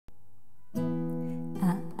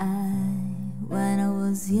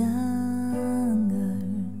was younger,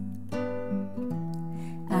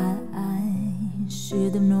 I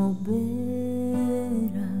should have known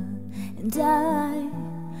better, and I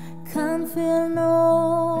can't feel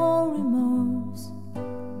no remorse,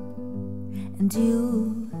 and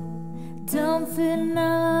you don't feel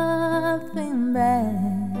nothing back.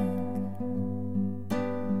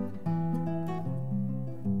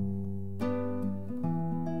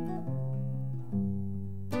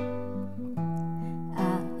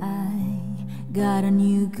 Got a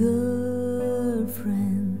new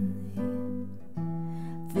girlfriend,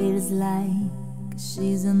 feels like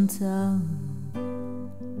she's on top,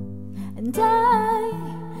 and I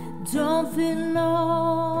don't feel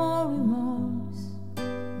no remorse,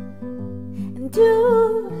 and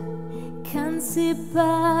you can't see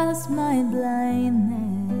past my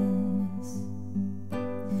blindness.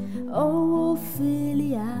 Oh,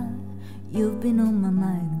 Ophelia, you've been on my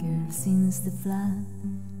mind, girl, since the flood.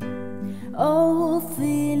 Oh,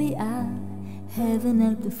 Ophelia, heaven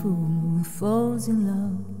help the fool who falls in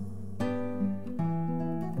love.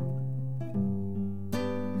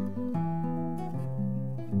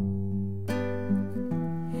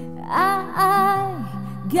 I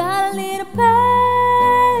got a little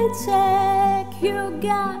paycheck, you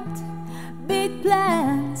got big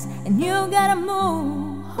plans, and you gotta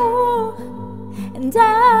move, and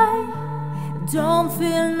I don't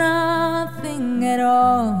feel nothing at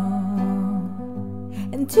all.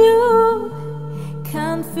 And you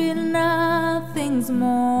can't feel nothing's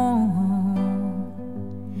more.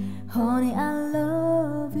 Honey, I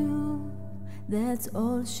love you, that's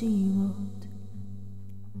all she wrote.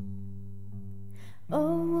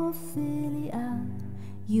 Oh, Ophelia,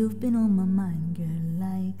 you've been on my mind, girl,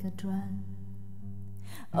 like a drug.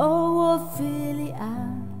 Oh,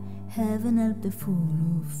 Ophelia, heaven help the fool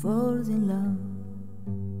who falls in love.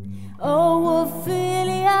 Oh,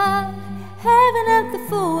 Ophelia, heaven help the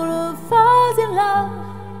fool who falls in love.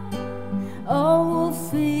 Oh,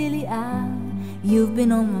 Ophelia, you've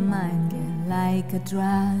been on my mind, girl, like a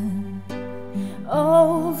drug.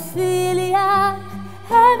 Oh, Ophelia,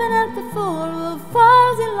 heaven help the fool who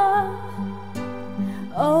falls in love.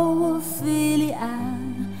 Oh, Ophelia,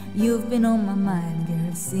 you've been on my mind,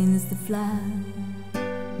 girl, since the flood.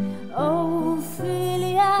 Oh,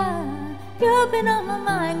 Ophelia, you've been on my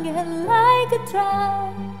mind, girl, like a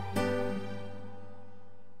drug.